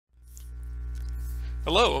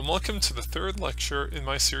Hello, and welcome to the third lecture in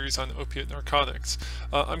my series on opiate narcotics.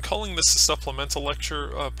 I'm calling this a supplemental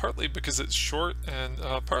lecture partly because it's short and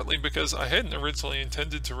partly because I hadn't originally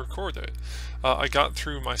intended to record it. I got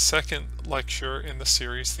through my second lecture in the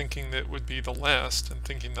series thinking that it would be the last and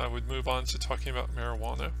thinking that I would move on to talking about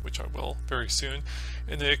marijuana, which I will very soon.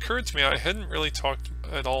 And it occurred to me I hadn't really talked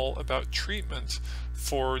at all about treatment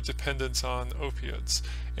for dependence on opiates.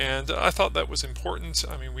 And I thought that was important.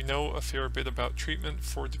 I mean, we know a fair bit about treatment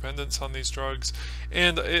for dependence on these drugs,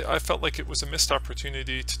 and I felt like it was a missed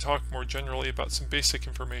opportunity to talk more generally about some basic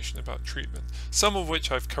information about treatment, some of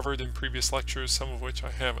which I've covered in previous lectures, some of which I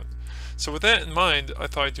haven't. So with that in mind, I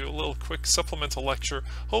thought I'd do a little quick supplemental lecture.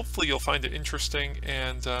 Hopefully you'll find it interesting,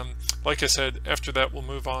 and like I said, after that we'll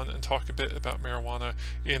move on and talk a bit about marijuana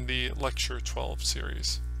in the Lecture 12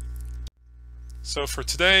 series. So for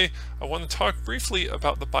today, I want to talk briefly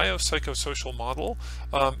about the biopsychosocial model,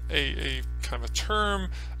 a kind of a term,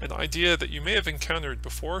 an idea that you may have encountered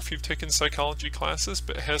before if you've taken psychology classes,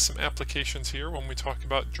 but it has some applications here when we talk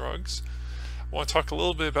about drugs. I want to talk a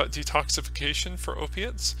little bit about detoxification for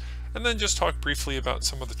opiates, and then just talk briefly about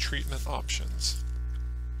some of the treatment options.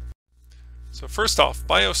 So first off,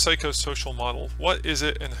 biopsychosocial model. What is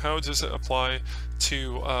it and how does it apply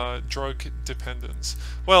to drug dependence?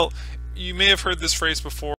 Well, you may have heard this phrase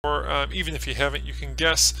before. Even if you haven't, you can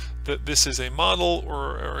guess that this is a model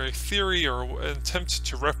or a theory or an attempt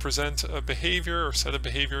to represent a behavior or set of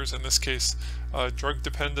behaviors, in this case drug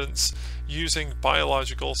dependence, using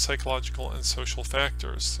biological, psychological, and social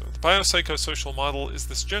factors. So the biopsychosocial model is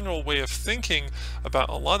this general way of thinking about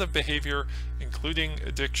a lot of behavior, including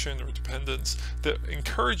addiction or dependence, that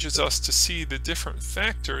encourages us to see the different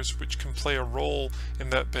factors which can play a role in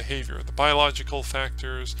that behavior, the biological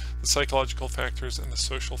factors, the psychological factors, and the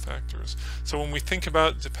social factors. So when we think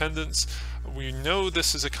about dependence, we know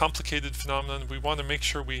this is a complicated phenomenon. We want to make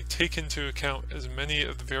sure we take into account as many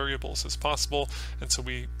of the variables as possible, and so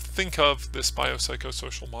we think of this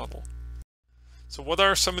biopsychosocial model. So what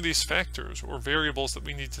are some of these factors or variables that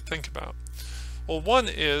we need to think about? Well, one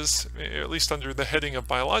is, at least under the heading of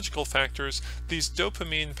biological factors, these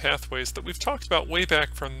dopamine pathways that we've talked about way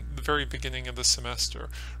back from the very beginning of the semester.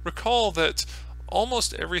 Recall that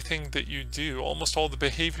almost everything that you do, almost all the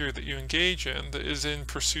behavior that you engage in that is in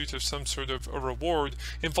pursuit of some sort of a reward,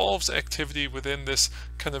 involves activity within this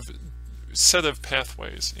kind of set of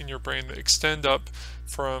pathways in your brain that extend up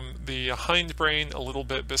from the hindbrain a little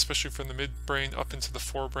bit, but especially from the midbrain up into the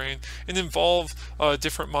forebrain, and involve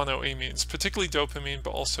different monoamines, particularly dopamine,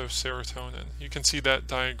 but also serotonin. You can see that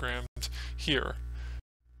diagrammed here.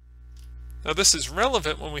 Now this is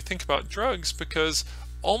relevant when we think about drugs because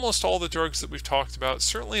almost all the drugs that we've talked about,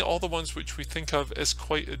 certainly all the ones which we think of as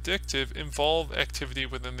quite addictive, involve activity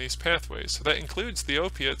within these pathways. So that includes the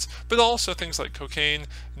opiates, but also things like cocaine,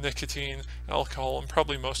 nicotine, alcohol, and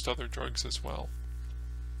probably most other drugs as well.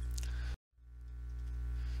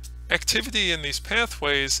 Activity in these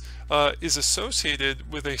pathways is associated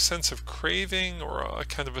with a sense of craving or a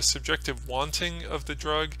kind of a subjective wanting of the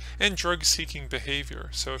drug and drug-seeking behavior.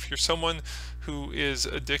 So if you're someone who is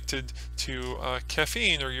addicted to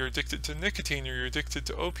caffeine, or you're addicted to nicotine, or you're addicted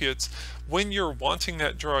to opiates, when you're wanting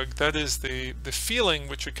that drug, that is the feeling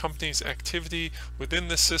which accompanies activity within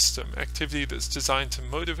the system, activity that's designed to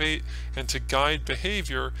motivate and to guide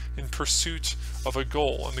behavior in pursuit of a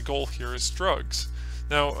goal, and the goal here is drugs.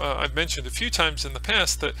 Now, I've mentioned a few times in the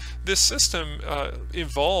past that this system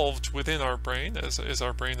evolved within our brain, as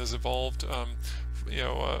our brain has evolved,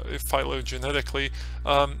 phylogenetically,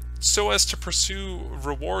 so as to pursue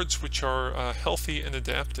rewards which are healthy and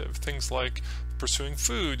adaptive. Things like pursuing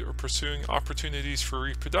food, or pursuing opportunities for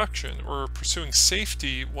reproduction, or pursuing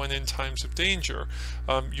safety when in times of danger.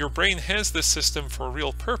 Your brain has this system for a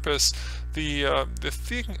real purpose. The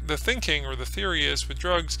thinking or the theory is with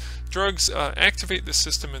drugs activate the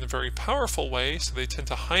system in a very powerful way, so they tend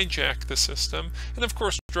to hijack the system, and of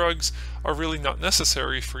course drugs are really not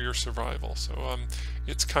necessary for your survival. So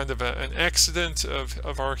it's kind of an accident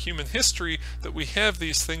of our human history that we have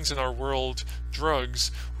these things in our world,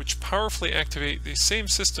 drugs, which powerfully activate these same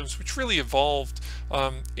systems which really evolved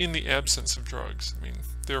in the absence of drugs. I mean,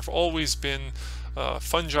 there have always been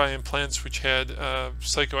fungi and plants which had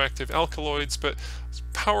psychoactive alkaloids, but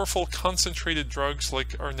powerful concentrated drugs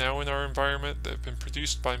like are now in our environment that have been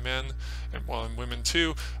produced by men and women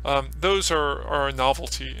too, those are a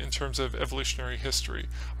novelty in terms of evolutionary history.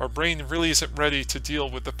 Our brain really isn't ready to deal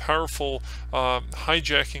with the powerful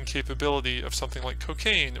hijacking capability of something like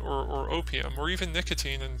cocaine or opium or even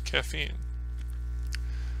nicotine and caffeine.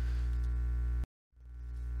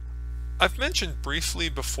 I've mentioned briefly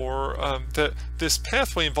before that this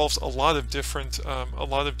pathway involves a lot of different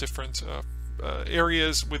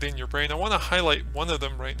areas within your brain. I want to highlight one of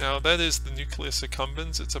them right now. That is the nucleus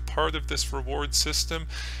accumbens. It's a part of this reward system.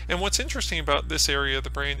 And what's interesting about this area of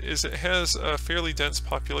the brain is it has a fairly dense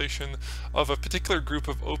population of a particular group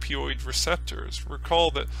of opioid receptors.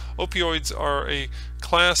 Recall that opioids are a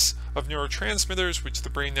class of neurotransmitters which the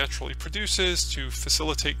brain naturally produces to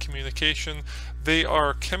facilitate communication. They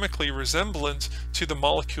are chemically resemblant to the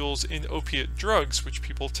molecules in opiate drugs which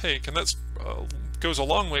people take, and that's goes a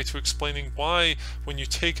long way to explaining why when you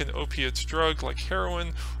take an opiate drug like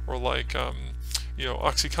heroin or like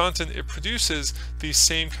OxyContin, it produces these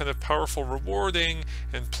same kind of powerful rewarding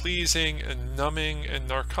and pleasing and numbing and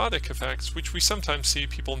narcotic effects, which we sometimes see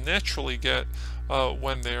people naturally get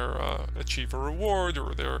when they achieve a reward,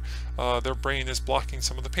 or their brain is blocking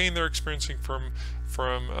some of the pain they're experiencing from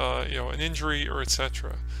an injury, or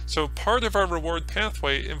etc. So part of our reward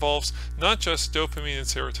pathway involves not just dopamine and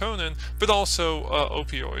serotonin, but also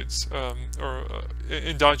opioids, or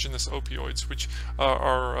endogenous opioids, which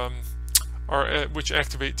which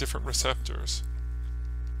activate different receptors.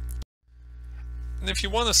 And if you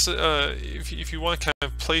want to, if you want to kind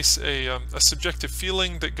of place a subjective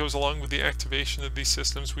feeling that goes along with the activation of these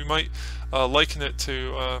systems, we might liken it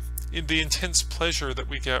to the intense pleasure that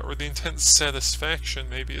we get, or the intense satisfaction,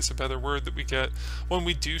 maybe is a better word, that we get when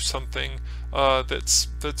we do something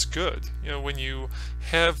that's good. When you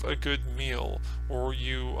have a good meal, or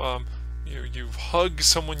you hug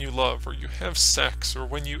someone you love, or you have sex, or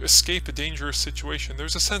when you escape a dangerous situation,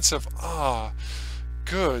 there's a sense of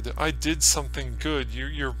good, I did something good.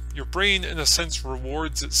 Your brain, in a sense,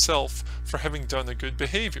 rewards itself for having done a good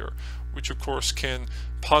behavior, which of course can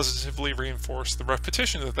positively reinforce the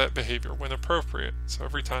repetition of that behavior when appropriate. So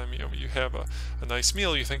every time you have a nice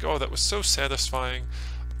meal, you think, oh, that was so satisfying,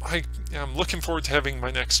 I'm looking forward to having my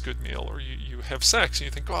next good meal. Or you have sex and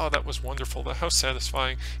you think, oh, that was wonderful, how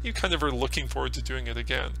satisfying. You kind of are looking forward to doing it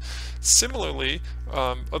again. Similarly,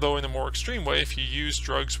 although in a more extreme way, if you use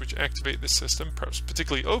drugs which activate the system, perhaps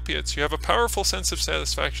particularly opiates, you have a powerful sense of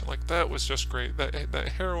satisfaction, like that was just great, that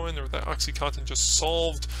heroin or that OxyContin just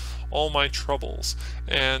solved all my troubles.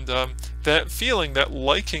 And that feeling, that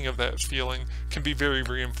liking of that feeling, can be very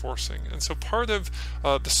reinforcing. And so part of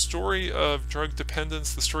the story of drug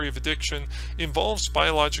dependence, the story of addiction, involves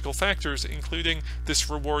biological factors, including this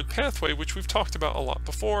reward pathway, which we've talked about a lot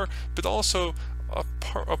before, but also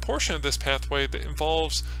a portion of this pathway that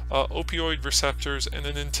involves opioid receptors and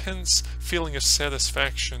an intense feeling of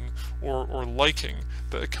satisfaction or liking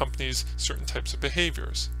that accompanies certain types of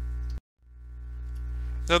behaviors.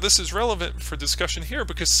 Now, this is relevant for discussion here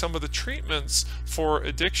because some of the treatments for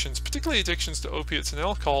addictions, particularly addictions to opiates and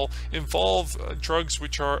alcohol, involve drugs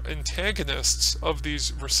which are antagonists of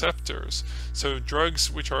these receptors. So drugs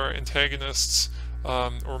which are antagonists,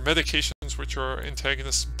 or medications which are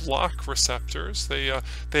antagonists, block receptors. They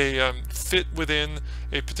fit within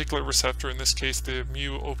a particular receptor, in this case the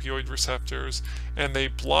mu-opioid receptors, and they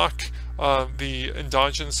block the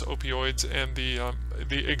endogenous opioids and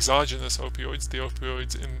the exogenous opioids, the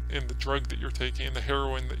opioids in the drug that you're taking, in the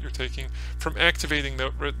heroin that you're taking, from activating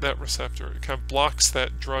that receptor. It kind of blocks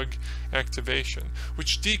that drug activation,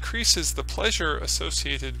 which decreases the pleasure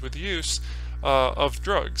associated with use of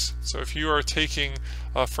drugs. So if you are taking,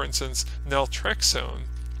 for instance, naltrexone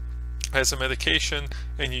as a medication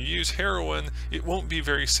and you use heroin, it won't be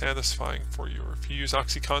very satisfying for you. Or if you use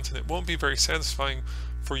OxyContin, it won't be very satisfying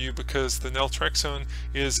for you because the naltrexone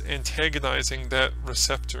is antagonizing that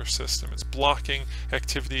receptor system. It's blocking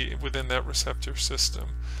activity within that receptor system.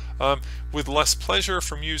 With less pleasure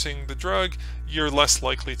from using the drug, you're less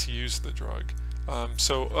likely to use the drug.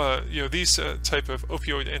 These type of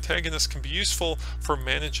opioid antagonists can be useful for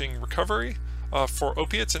managing recovery for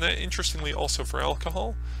opiates, and interestingly also for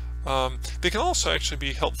alcohol. They can also actually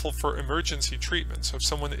be helpful for emergency treatment. So if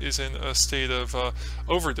someone is in a state of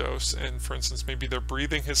overdose, and for instance maybe their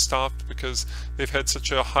breathing has stopped because they've had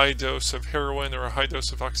such a high dose of heroin or a high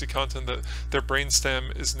dose of OxyContin that their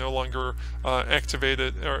brainstem is no longer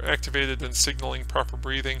activated and signaling proper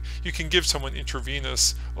breathing, you can give someone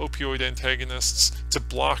intravenous opioid antagonists to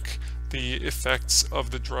block the effects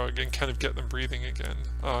of the drug and kind of get them breathing again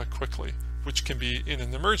quickly, which can be, in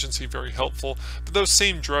an emergency, very helpful. But those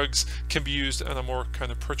same drugs can be used on a more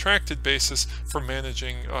kind of protracted basis for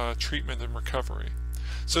managing treatment and recovery.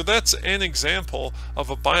 So that's an example of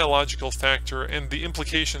a biological factor and the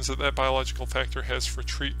implications that that biological factor has for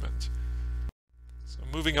treatment. So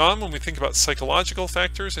moving on, when we think about psychological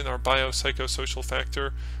factors in our biopsychosocial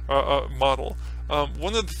factor model,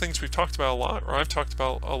 one of the things we've talked about a lot, or I've talked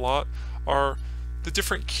about a lot, are the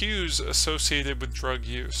different cues associated with drug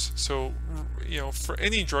use. So, for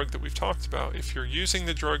any drug that we've talked about, if you're using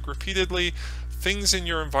the drug repeatedly, things in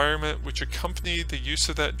your environment which accompany the use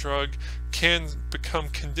of that drug can become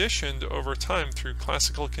conditioned over time through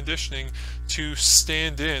classical conditioning to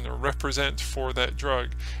stand in or represent for that drug,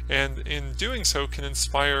 and in doing so can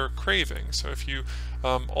inspire craving. So if you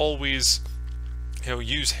always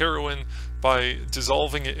use heroin by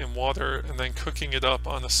dissolving it in water and then cooking it up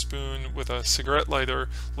on a spoon with a cigarette lighter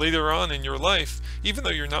later on in your life, even though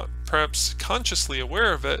you're not perhaps consciously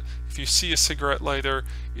aware of it, if you see a cigarette lighter,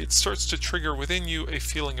 it starts to trigger within you a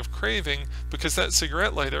feeling of craving, because that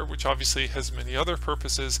cigarette lighter, which obviously has many other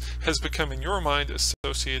purposes, has become in your mind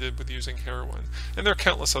associated with using heroin. And there are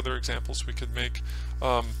countless other examples we could make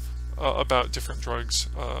about different drugs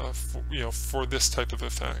for this type of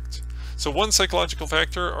effect. So one psychological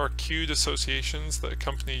factor are cued associations that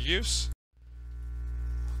accompany use.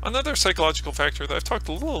 Another psychological factor that I've talked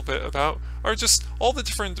a little bit about are just all the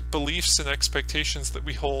different beliefs and expectations that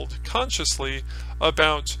we hold consciously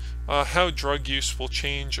about how drug use will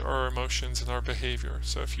change our emotions and our behavior.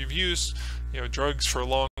 So if you've used drugs for a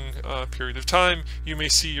long period of time, you may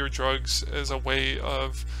see your drugs as a way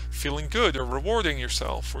of feeling good or rewarding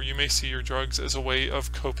yourself, or you may see your drugs as a way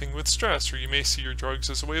of coping with stress, or you may see your drugs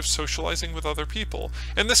as a way of socializing with other people.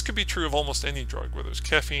 And this could be true of almost any drug, whether it's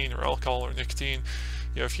caffeine or alcohol or nicotine.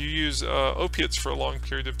 If you use opiates for a long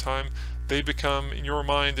period of time, they become in your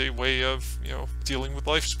mind a way of dealing with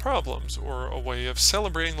life's problems, or a way of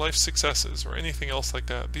celebrating life's successes, or anything else like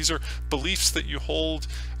that. These are beliefs that you hold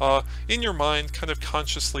in your mind kind of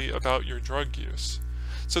consciously about your drug use.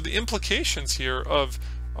 So the implications here of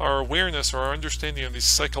our awareness or our understanding of these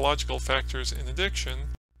psychological factors in addiction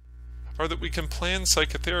are that we can plan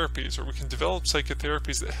psychotherapies, or we can develop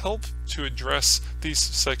psychotherapies that help to address these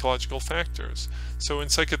psychological factors. So in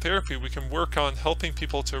psychotherapy, we can work on helping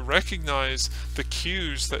people to recognize the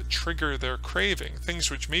cues that trigger their craving,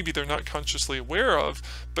 things which maybe they're not consciously aware of,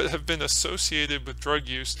 but have been associated with drug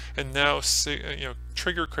use and now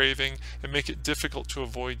trigger craving and make it difficult to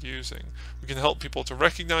avoid using. We can help people to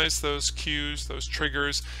recognize those cues, those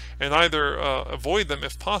triggers, and either avoid them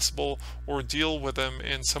if possible, or deal with them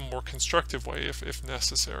in some more constructive way if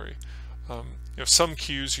necessary. Some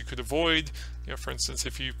cues you could avoid. For instance,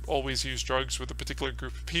 if you always use drugs with a particular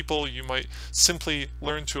group of people, you might simply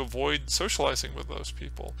learn to avoid socializing with those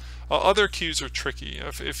people. Other cues are tricky.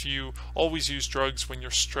 If you always use drugs when you're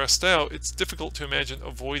stressed out, it's difficult to imagine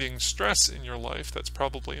avoiding stress in your life. That's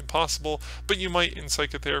probably impossible, but you might in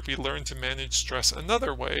psychotherapy learn to manage stress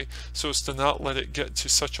another way, so as to not let it get to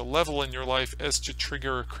such a level in your life as to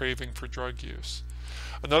trigger a craving for drug use.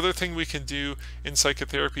 Another thing we can do in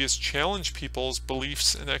psychotherapy is challenge people's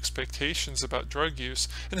beliefs and expectations about drug use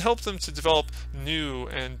and help them to develop new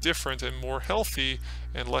and different and more healthy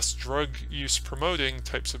and less drug use promoting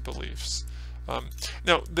types of beliefs.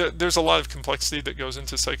 Now, there's a lot of complexity that goes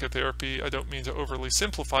into psychotherapy. I don't mean to overly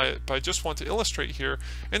simplify it, but I just want to illustrate here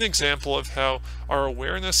an example of how our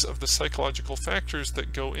awareness of the psychological factors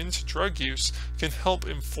that go into drug use can help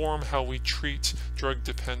inform how we treat drug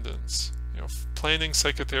dependence. Planning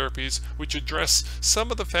psychotherapies which address some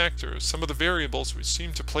of the factors, some of the variables which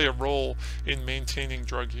seem to play a role in maintaining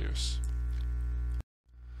drug use.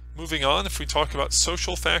 Moving on, if we talk about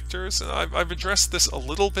social factors, and I've addressed this a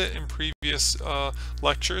little bit in previous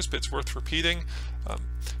lectures, but it's worth repeating.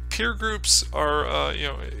 Peer groups are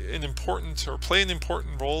an important, or play an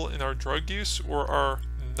important role in our drug use or our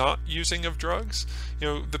not using of drugs.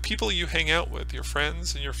 The people you hang out with, your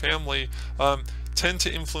friends and your family, tend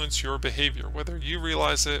to influence your behavior, whether you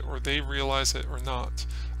realize it or they realize it or not.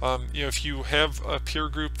 If you have a peer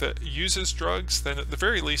group that uses drugs, then at the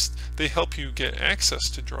very least they help you get access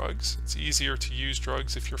to drugs. It's easier to use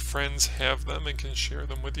drugs if your friends have them and can share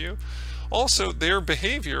them with you. Also, their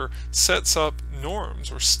behavior sets up norms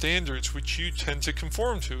or standards which you tend to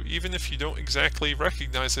conform to, even if you don't exactly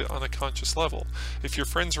recognize it on a conscious level. If your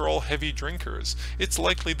friends are all heavy drinkers, it's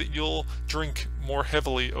likely that you'll drink more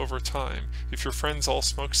heavily over time. If your friends all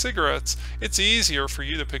smoke cigarettes, it's easier for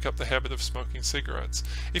you to pick up the habit of smoking cigarettes.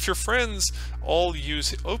 If your friends all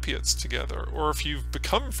use opiates together, or if you've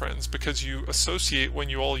become friends because you associate when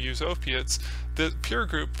you all use opiates, the peer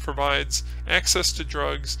group provides access to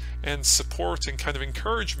drugs and support and kind of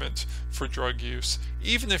encouragement for drug use,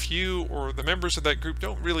 even if you or the members of that group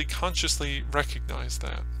don't really consciously recognize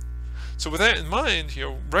that. So with that in mind,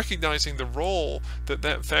 recognizing the role that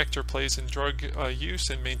that factor plays in drug use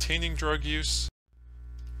and maintaining drug use,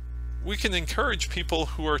 we can encourage people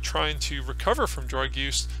who are trying to recover from drug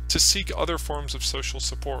use to seek other forms of social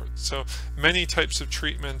support. So many types of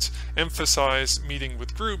treatment emphasize meeting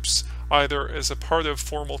with groups, either as a part of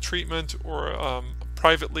formal treatment or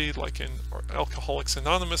privately, like in Alcoholics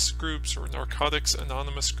Anonymous groups or Narcotics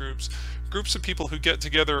Anonymous groups, groups of people who get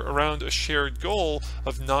together around a shared goal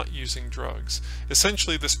of not using drugs.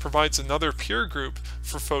 Essentially, this provides another peer group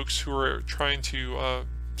for folks who are trying to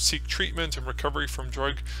seek treatment and recovery from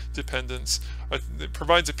drug dependence. It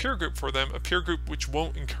provides a peer group for them, a peer group which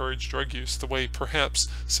won't encourage drug use the way perhaps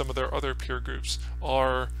some of their other peer groups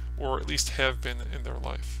are, or at least have been in their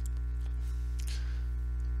life.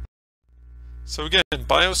 So again,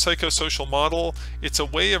 biopsychosocial model, it's a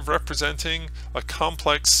way of representing a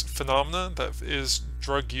complex phenomena that is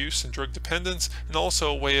drug use and drug dependence, and also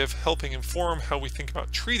a way of helping inform how we think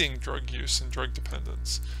about treating drug use and drug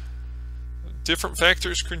dependence. Different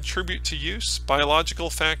factors contribute to use: biological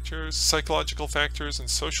factors, psychological factors, and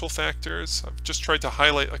social factors. I've just tried to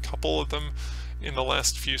highlight a couple of them in the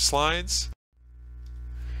last few slides.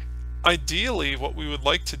 Ideally, what we would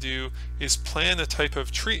like to do is plan a type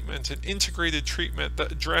of treatment, an integrated treatment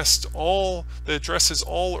that addresses all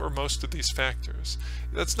or most of these factors.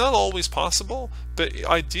 That's not always possible, but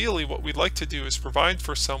ideally what we'd like to do is provide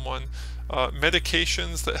for someone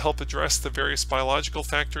medications that help address the various biological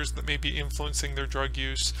factors that may be influencing their drug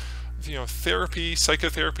use, therapy,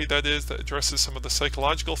 psychotherapy that is, that addresses some of the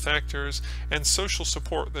psychological factors, and social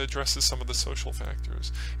support that addresses some of the social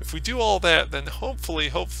factors. If we do all that, then hopefully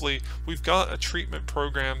we've got a treatment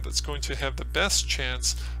program that's going to have the best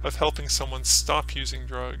chance of helping someone stop using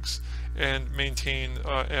drugs and maintain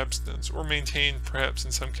abstinence, or maintain, perhaps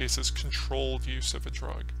in some cases, controlled use of a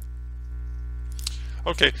drug.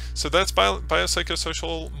 Okay, so that's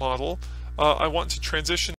biopsychosocial model. I want to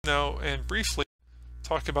transition now and briefly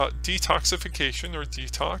talk about detoxification, or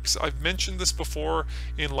detox. I've mentioned this before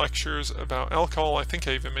in lectures about alcohol. I think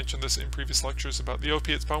I even mentioned this in previous lectures about the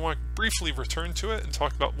opiates, but I want to briefly return to it and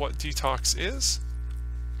talk about what detox is.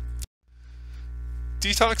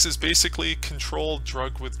 Detox is basically controlled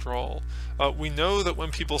drug withdrawal. We know that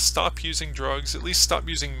when people stop using drugs, at least stop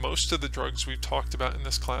using most of the drugs we've talked about in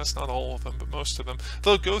this class, not all of them, but most of them,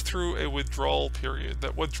 they'll go through a withdrawal period.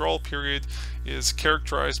 That withdrawal period is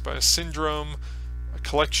characterized by a syndrome, a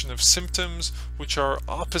collection of symptoms which are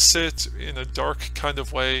opposite in a dark kind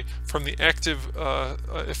of way from the active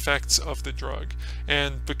effects of the drug.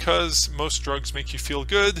 And because most drugs make you feel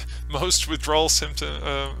good, most withdrawal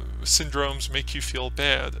syndromes make you feel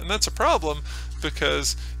bad. And that's a problem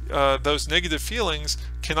because those negative feelings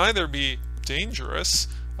can either be dangerous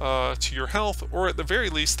to your health, or at the very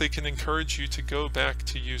least they can encourage you to go back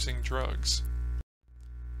to using drugs.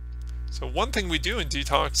 So one thing we do in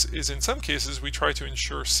detox is, in some cases, we try to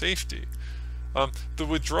ensure safety. The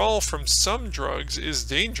withdrawal from some drugs is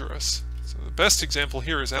dangerous. So the best example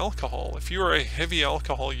here is alcohol. If you are a heavy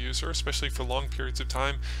alcohol user, especially for long periods of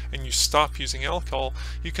time, and you stop using alcohol,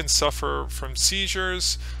 you can suffer from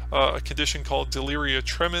seizures, a condition called deliria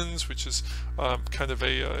tremens, which is kind of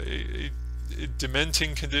a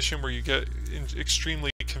dementing condition where you get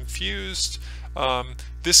extremely confused.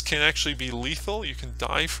 This can actually be lethal. You can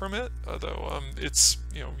die from it, although it's,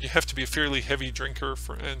 you have to be a fairly heavy drinker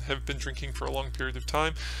and have been drinking for a long period of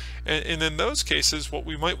time. And in those cases, what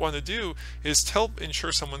we might want to do is to help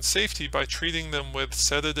ensure someone's safety by treating them with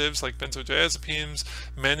sedatives like benzodiazepines,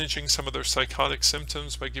 managing some of their psychotic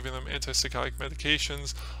symptoms by giving them antipsychotic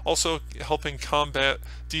medications, also helping combat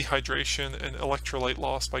dehydration and electrolyte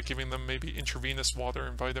loss by giving them maybe intravenous water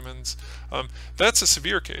and vitamins. That's a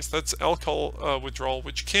severe case. That's alcohol withdrawal,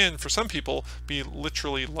 which can, for some people, be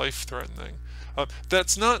literally life-threatening.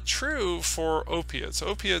 That's not true for opiates.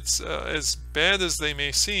 Opiates, as bad as they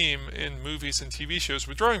may seem in movies and TV shows,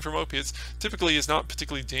 withdrawing from opiates typically is not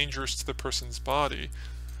particularly dangerous to the person's body.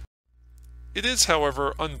 It is,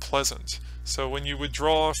 however, unpleasant. So when you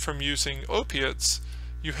withdraw from using opiates,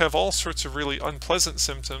 you have all sorts of really unpleasant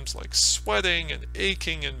symptoms like sweating and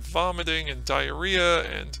aching and vomiting and diarrhea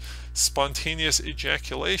and spontaneous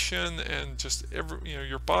ejaculation, and just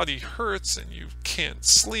your body hurts and you can't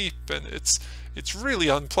sleep, and it's really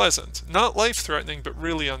unpleasant. Not life-threatening, but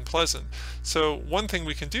really unpleasant. So one thing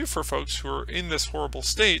we can do for folks who are in this horrible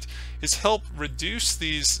state is help reduce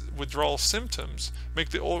these withdrawal symptoms,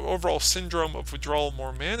 make the overall syndrome of withdrawal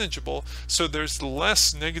more manageable, so there's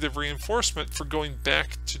less negative reinforcement for going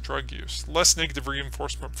back to drug use, less negative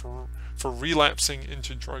reinforcement for relapsing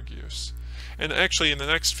into drug use. And actually in the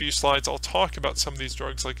next few slides I'll talk about some of these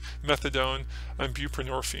drugs like methadone and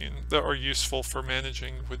buprenorphine that are useful for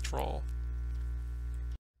managing withdrawal.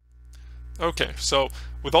 Okay, so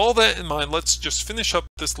with all that in mind, let's just finish up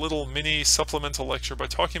this little mini supplemental lecture by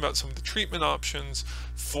talking about some of the treatment options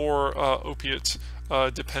for opiate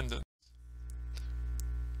dependence.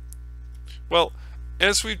 Well,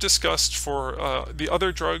 As we've discussed for the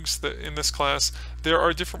other drugs that in this class, there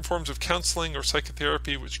are different forms of counseling or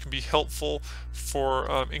psychotherapy which can be helpful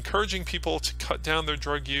for encouraging people to cut down their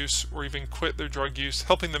drug use or even quit their drug use,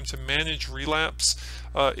 helping them to manage relapse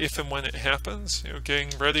if and when it happens, getting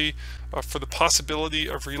ready for the possibility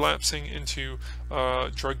of relapsing into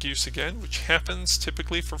drug use again, which happens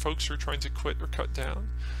typically for folks who are trying to quit or cut down.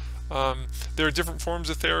 There are different forms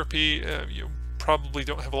of therapy. You probably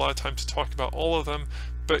don't have a lot of time to talk about all of them,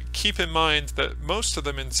 but keep in mind that most of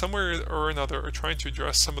them in some way or another are trying to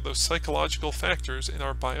address some of those psychological factors in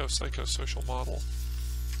our biopsychosocial model.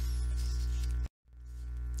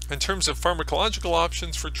 In terms of pharmacological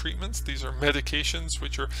options for treatments, these are medications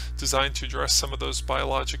which are designed to address some of those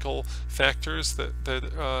biological factors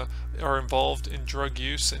that are involved in drug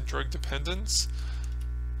use and drug dependence.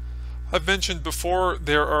 I've mentioned before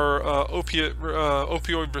there are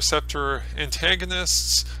opioid receptor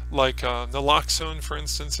antagonists, like naloxone, for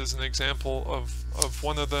instance, is an example of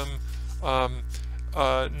one of them.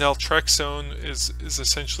 Naltrexone is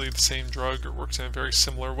essentially the same drug. It works in a very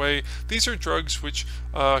similar way. These are drugs which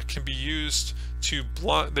can be used to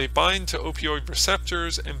block. They bind to opioid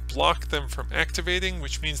receptors and block them from activating,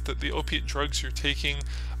 which means that the opiate drugs you're taking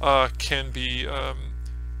can be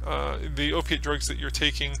the opiate drugs that you're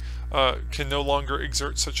taking can no longer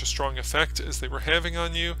exert such a strong effect as they were having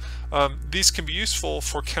on you. These can be useful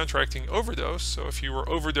for counteracting overdose. So if you were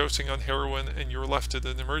overdosing on heroin and you were left at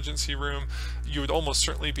an emergency room, you would almost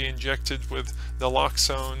certainly be injected with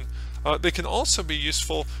naloxone. They can also be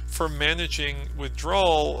useful for managing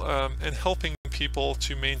withdrawal and helping people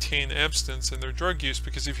to maintain abstinence in their drug use,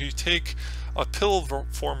 because if you take a pill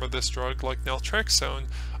form of this drug like naltrexone,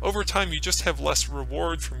 over time you just have less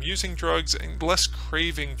reward from using drugs and less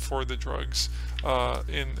craving for the drugs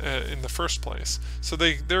in the first place. So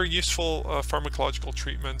they're useful pharmacological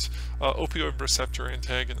treatment, opioid receptor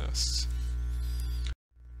antagonists.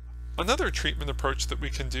 Another treatment approach that we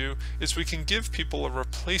can do is we can give people a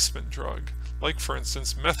replacement drug, like for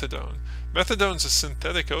instance methadone. Methadone is a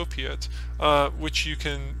synthetic opiate which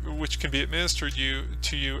can be administered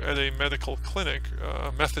to you at a medical clinic,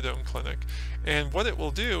 a methadone clinic. And what it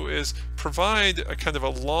will do is provide a kind of a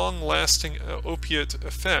long-lasting opiate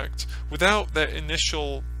effect without that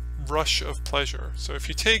initial rush of pleasure. So if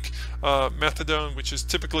you take methadone, which is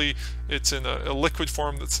typically it's in a liquid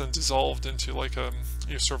form that's then dissolved into like a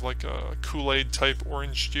sort of like a Kool-Aid type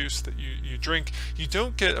orange juice that you drink, you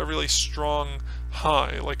don't get a really strong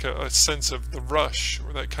high, like a sense of the rush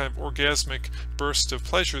or that kind of orgasmic burst of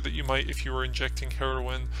pleasure that you might if you were injecting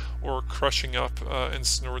heroin or crushing up and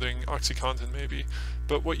snorting OxyContin maybe.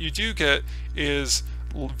 But what you do get is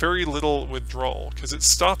very little withdrawal, because it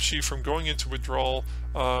stops you from going into withdrawal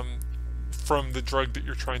from the drug that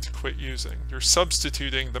you're trying to quit using. You're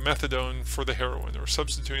substituting the methadone for the heroin, or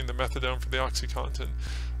substituting the methadone for the OxyContin.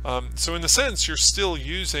 So in a sense, you're still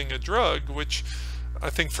using a drug, which I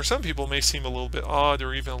think for some people may seem a little bit odd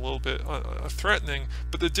or even a little bit threatening,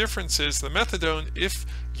 but the difference is the methadone, if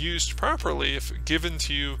used properly, if given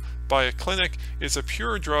to you by a clinic, is a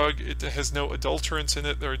pure drug. It has no adulterants in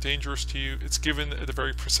it that are dangerous to you. It's given at a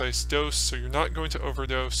very precise dose, so you're not going to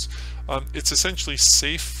overdose. It's essentially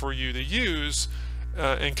safe for you to use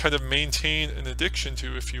and kind of maintain an addiction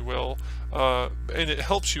to, if you will, and it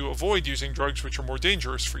helps you avoid using drugs which are more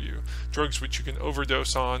dangerous for you, drugs which you can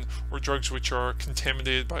overdose on, or drugs which are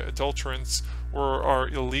contaminated by adulterants or are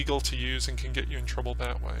illegal to use and can get you in trouble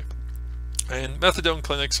that way. And methadone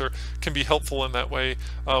clinics can be helpful in that way.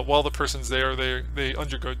 While the person's there, they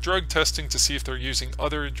undergo drug testing to see if they're using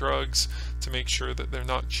other drugs to make sure that they're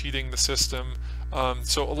not cheating the system.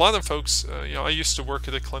 So a lot of folks, I used to work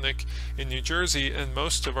at a clinic in New Jersey, and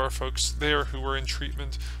most of our folks there who were in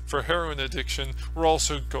treatment for heroin addiction were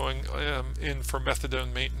also going in for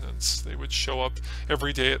methadone maintenance. They would show up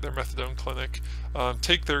every day at their methadone clinic,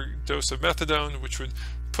 take their dose of methadone, which would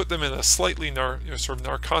put them in a slightly sort of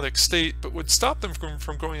narcotic state, but would stop them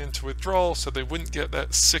from going into withdrawal, so they wouldn't get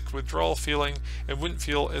that sick withdrawal feeling and wouldn't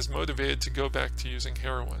feel as motivated to go back to using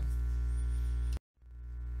heroin.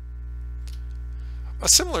 A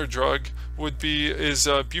similar drug is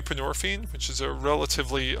buprenorphine, which is a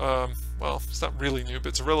relatively, well, it's not really new, but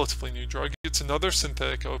it's a relatively new drug. It's another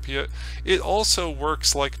synthetic opiate. It also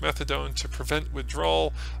works like methadone to prevent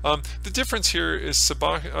withdrawal. The difference here is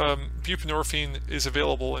buprenorphine is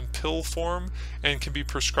available in pill form and can be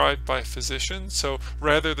prescribed by a physician. So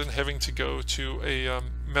rather than having to go to a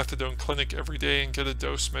methadone clinic every day and get a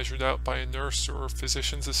dose measured out by a nurse or a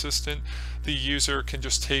physician's assistant, the user can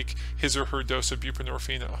just take his or her dose of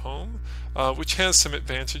buprenorphine at home, which has some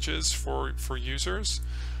advantages for users.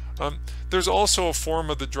 There's also a form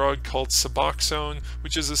of the drug called Suboxone,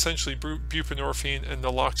 which is essentially buprenorphine and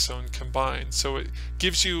naloxone combined. So it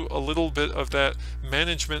gives you a little bit of that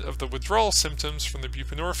management of the withdrawal symptoms from the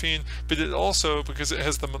buprenorphine, but it also, because it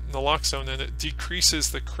has the naloxone in it,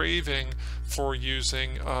 decreases the craving for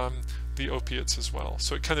using the opiates as well.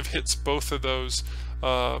 So it kind of hits both of those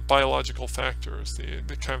biological factors,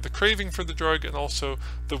 the kind of the craving for the drug and also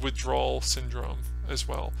the withdrawal syndrome as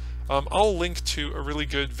well. I'll link to a really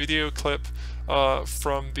good video clip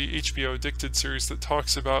from the HBO Addicted series that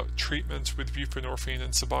talks about treatments with buprenorphine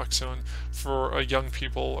and Suboxone for young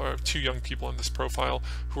people, or 2 young people in this profile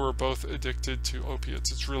who are both addicted to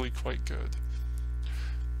opiates. It's really quite good.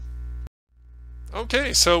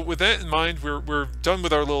 Okay, so with that in mind, we're done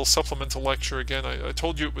with our little supplemental lecture again. I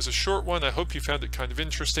told you it was a short one. I hope you found it kind of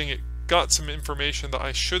interesting. It got some information that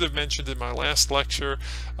I should have mentioned in my last lecture.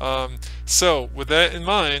 So with that in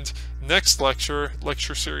mind, next lecture,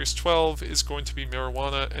 lecture series 12, is going to be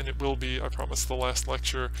marijuana, and it will be, I promise, the last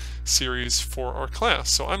lecture series for our class.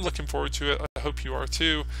 So I'm looking forward to it. I hope you are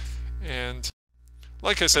too. And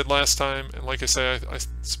like I said last time, and like I say, I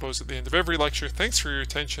suppose at the end of every lecture, thanks for your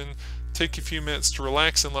attention. Take a few minutes to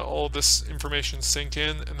relax and let all this information sink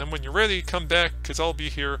in, and then when you're ready, come back, because I'll be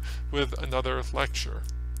here with another lecture.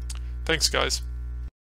 Thanks, guys.